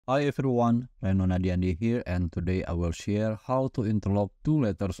Hi everyone, Reno Nadiandi here, and today I will share how to interlock two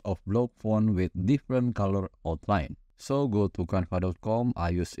letters of block font with different color outline. So go to canva.com, I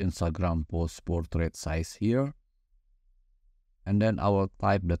use Instagram post portrait size here, and then I will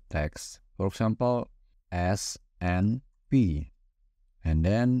type the text, for example, S and P, and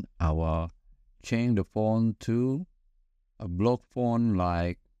then I will change the font to a block font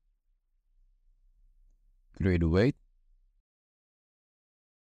like graduate.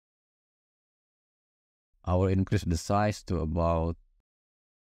 I will increase the size to about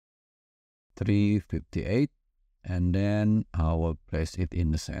 358, and then I will place it in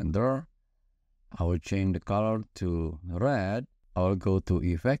the center. I will change the color to red. I will go to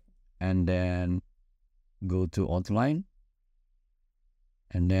effect and then go to outline,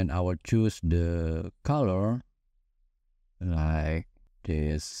 and then I will choose the color like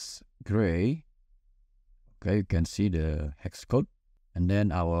this gray. Okay, you can see the hex code, and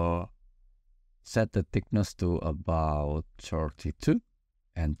then I will set the thickness to about 32.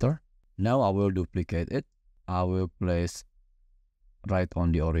 Enter. Now I will duplicate it. I will place right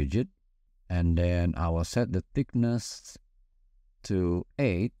on the origin, and then I will set the thickness to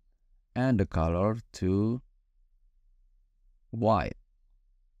 8 and the color to white.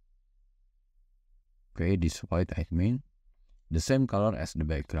 Okay, this white I mean, the same color as the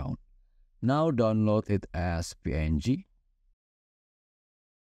background. Now download it as PNG,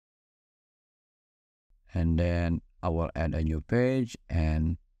 and then I will add a new page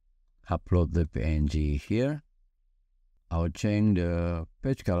and upload the PNG here. I will change the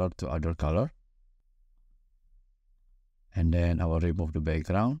page color to other color, and then I will remove the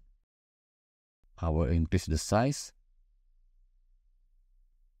background. I will increase the size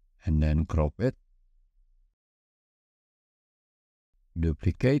and then crop it,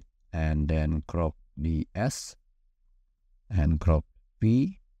 duplicate, and then crop the S and crop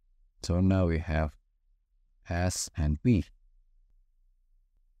P. So now we have S and P.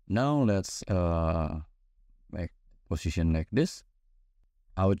 Now let's make position like this.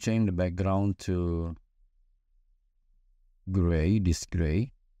 I will change the background to gray, this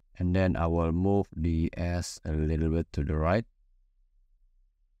gray, and then I will move the S a little bit to the right,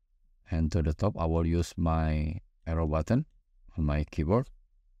 and to the top I will use my arrow button on my keyboard.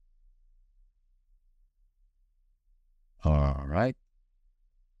 Alright,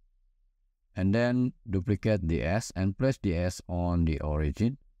 and then duplicate the S and place the S on the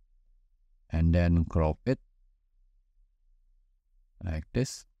origin, and then crop it like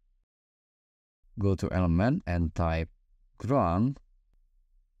this. Go to element and type ground.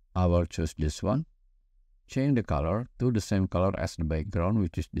 I will choose this one. Change the color to the same color as the background,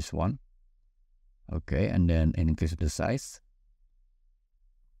 which is this one. Okay, and then increase the size.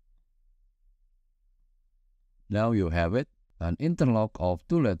 Now you have it, an interlock of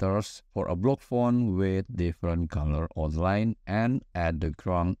two letters for a block font with different color outline and add the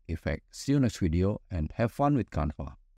ground effect. See you next video and have fun with Canva.